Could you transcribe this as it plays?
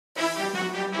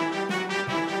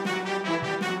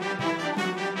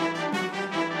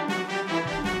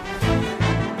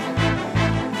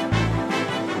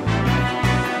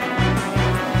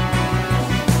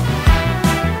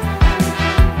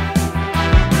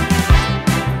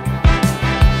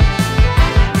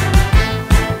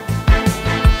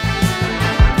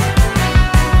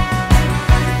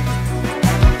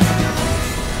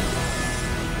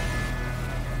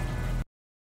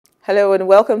Hello and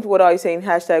welcome to What Are You Saying?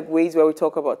 Hashtag Ways, where we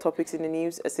talk about topics in the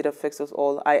news as it affects us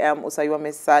all. I am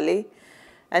Osayuame Sale,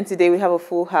 and today we have a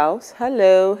full house.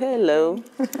 Hello, hello.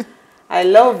 I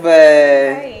love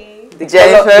the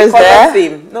color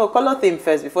theme. No, color theme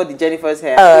first before the Jennifer's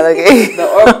hair. Oh, okay.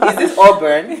 Is this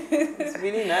auburn? It's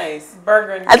really nice.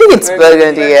 Burgundy. I think it's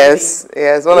burgundy, yes.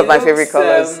 Yes, one of my favorite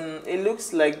colors. It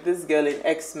looks like this girl in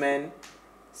X-Men.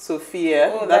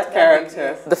 Sophia, that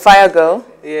character. The fire girl?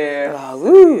 Yeah. Oh,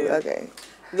 woo. Yeah. Okay.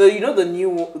 You know the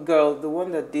new girl, the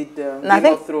one that did Game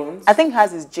of Thrones? I think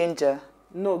hers is Ginger.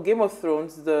 No, Game of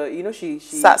Thrones, she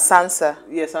Sansa.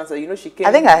 Yeah, Sansa. She came.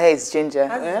 I think her hair is ginger.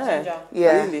 Yeah.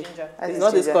 Yeah. Really? Ginger. It's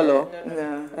not this color?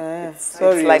 No.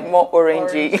 Sorry. It's like more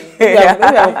orangey. Maybe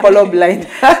I'm colorblind.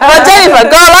 But Jennifer,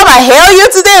 girl, I'm going to hail you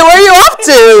today. Where are you off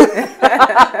to?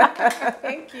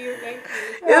 Thank you.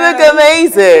 You look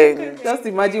amazing. Just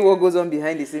imagine what goes on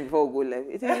behind the scene before we go live.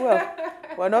 It is well.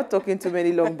 We're not talking too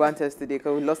many long banters today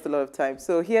because we lost a lot of time.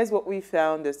 So here's what we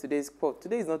found as today's quote.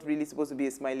 Today is not really supposed to be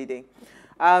a smiley day.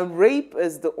 Rape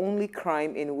is the only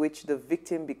crime in which the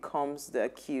victim becomes the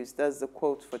accused. That's the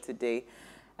quote for today.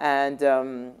 And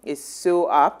it's so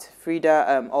apt.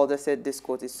 Freda Adler said this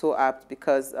quote is so apt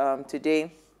because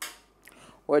today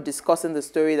we're discussing the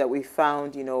story that we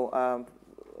found,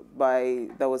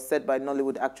 that was said by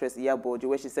Nollywood actress Iyabo,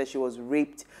 where she said she was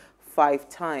raped 5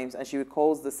 times, and she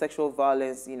recalls the sexual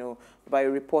violence, by a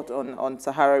report on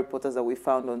Sahara Reporters that we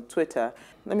found on Twitter.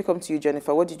 Let me come to you,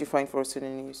 Jennifer. What did you find for us in the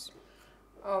news?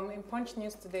 In Punch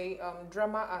News today,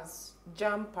 drama as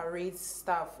JAM parades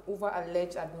staff over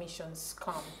alleged admission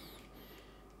scam.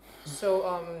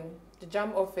 So the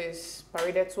JAM office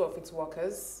paraded 2 of its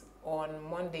workers on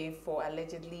Monday for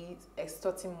allegedly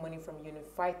extorting money from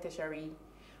unified tertiary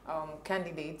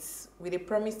candidates with a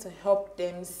promise to help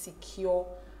them secure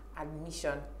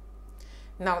admission.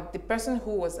 Now, the person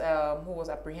who was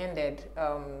apprehended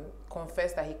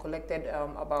confessed that he collected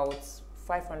about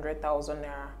 500,000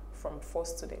 naira from 4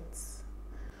 students,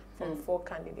 from 4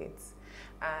 candidates,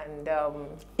 and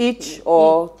each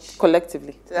or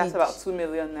collectively. So that's about 2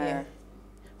 million naira. Yeah,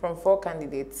 from 4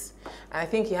 candidates, and I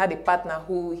think he had a partner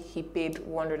who he paid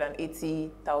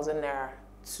 180,000 naira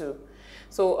to.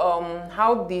 So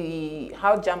how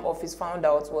JAM office found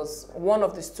out was one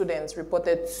of the students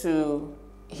reported to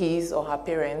his or her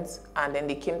parents, and then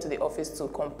they came to the office to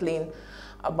complain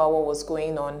about what was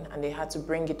going on, and they had to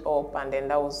bring it up, and then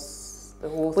that was the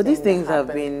whole thing. But these things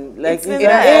have been like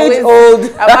age old.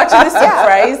 I'm actually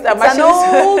surprised. It's an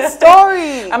old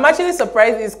story. I'm actually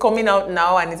surprised it's coming out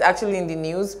now and it's actually in the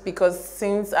news, because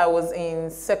since I was in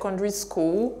secondary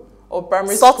school or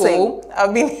primary school,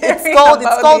 I've been hearing about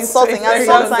it's called sorting, and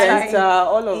sometimes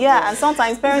and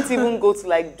sometimes parents even go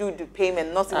to do the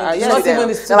payment, not even the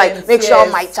students. They're like, make sure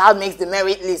my child makes the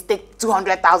merit list, take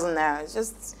 200,000 naira. It's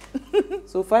just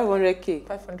so 500k.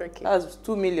 500k. That's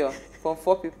 2 million from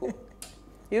 4 people.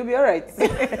 You'll be all right.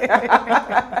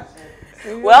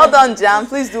 Well done, JAM.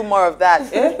 Please do more of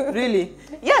that. Really?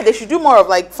 Yeah, they should do more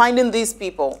of finding these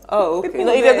people. Oh, okay. If you're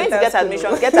going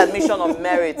to get admission on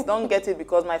merit. Don't get it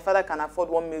because my father can afford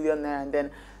 1 million naira, and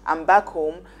then I'm back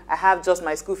home. I have just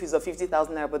my school fees of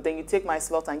 50,000 naira, but then you take my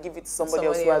slot and give it to somebody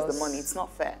else who has the money. It's not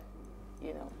fair,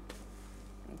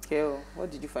 Okay, well, what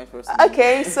did you find for us?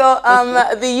 Okay, so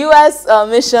the U.S.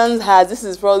 mission this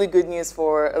is probably good news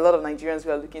for a lot of Nigerians who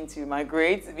are looking to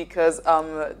migrate, because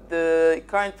the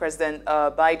current president,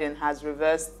 Biden, has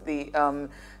reversed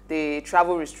the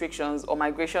travel restrictions or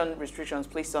migration restrictions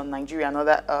placed on Nigeria and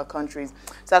other countries.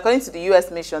 So according to the U.S.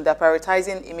 mission, they're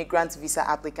prioritizing immigrant visa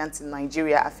applicants in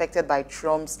Nigeria affected by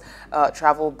Trump's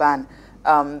travel ban.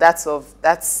 That's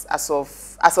as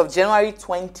of January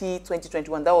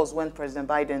 2021. That was when President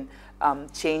Biden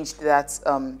changed that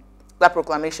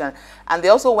proclamation. And they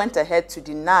also went ahead to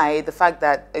deny the fact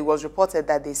that it was reported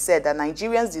that they said that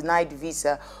Nigerians denied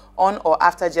visa on or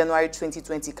after January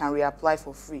 2020 can reapply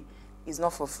for free. It's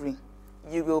not for free.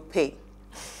 You will pay.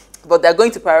 But they're going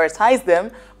to prioritize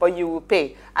them, but you will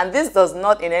pay. And this does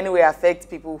not in any way affect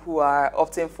people who are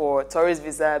opting for tourist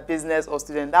visa, business, or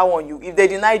student. That one, if they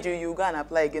denied you, you go and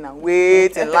apply again and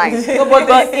wait in line.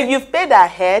 But if you've paid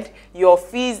ahead, your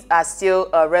fees are still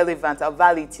relevant, are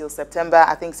valid till September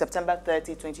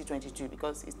 30, 2022,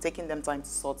 because it's taking them time to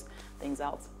sort things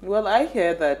out. Well, I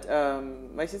hear that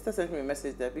my sister sent me a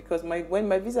message there because when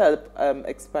my visa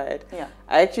expired,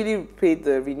 I actually paid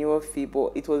the renewal fee,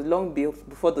 but it was long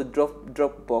before the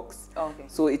drop box. Oh, okay.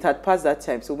 So it had passed that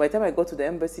time. So by the time I got to the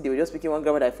embassy, they were just speaking one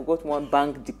grammar that I forgot one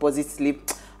bank deposit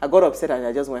slip. I got upset and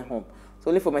I just went home. So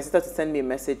only for my sister to send me a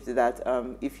message that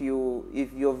if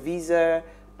your visa,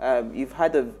 you've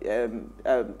had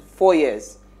 4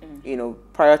 years, you know,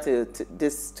 prior to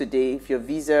this today, if your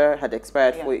visa had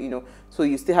expired for, you know, so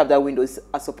you still have that window,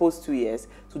 as opposed to 2 years,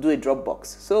 to do a Dropbox.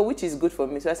 So, which is good for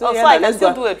me. So I said, oh, yeah, so I can let's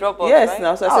still go. do a Dropbox, Yes, right?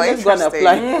 now. So I said, let's go and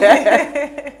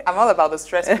apply. I'm all about the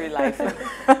stress-free life.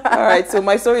 All right. So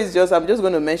my story is I'm just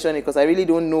going to mention it because I really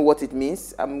don't know what it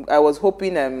means. I was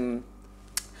hoping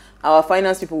our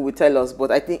finance people will tell us,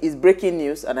 but I think it's breaking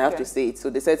news, and I have to say it.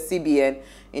 So they said CBN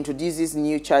introduces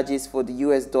new charges for the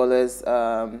US dollars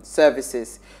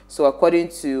services. So according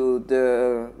to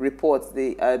the reports,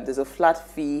 there's a flat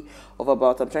fee of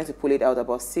about, I'm trying to pull it out,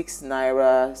 about 6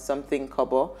 naira something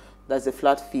kobo. That's a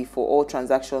flat fee for all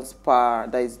transactions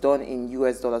that is done in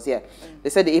US dollars. Yeah,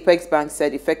 they said the Apex Bank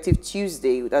said effective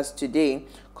Tuesday, that's today,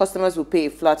 customers will pay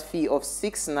a flat fee of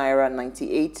 6 naira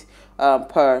 98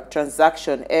 per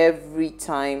transaction every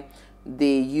time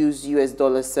they use US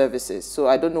dollar services. So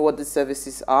I don't know what the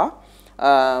services are,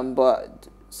 but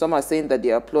some are saying that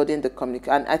they are applauding the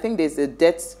communication. And I think there's a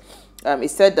debt.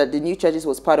 It said that the new charges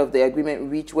was part of the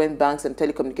agreement reached when banks and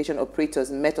telecommunication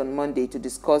operators met on Monday to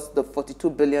discuss the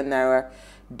 42 billion naira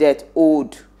debt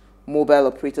owed mobile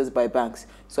operators by banks.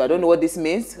 So I don't know what this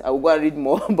means. I will go and read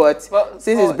more. But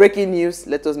since it's breaking news,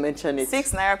 let us mention it.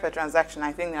 6 naira per transaction,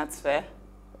 I think that's fair.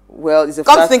 Well, it's a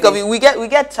Come to think of it, we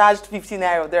get charged 50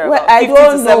 naira there. Well, I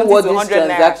don't know what this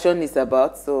transaction is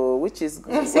about, so which is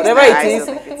whatever it is.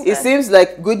 It seems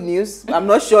like good news. I'm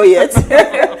not sure yet.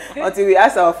 Until we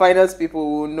ask our finance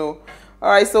people, we will know.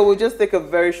 All right, so we'll just take a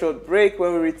very short break.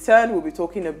 When we return, we'll be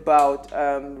talking about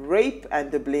rape and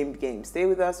the blame game. Stay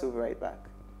with us. We'll be right back.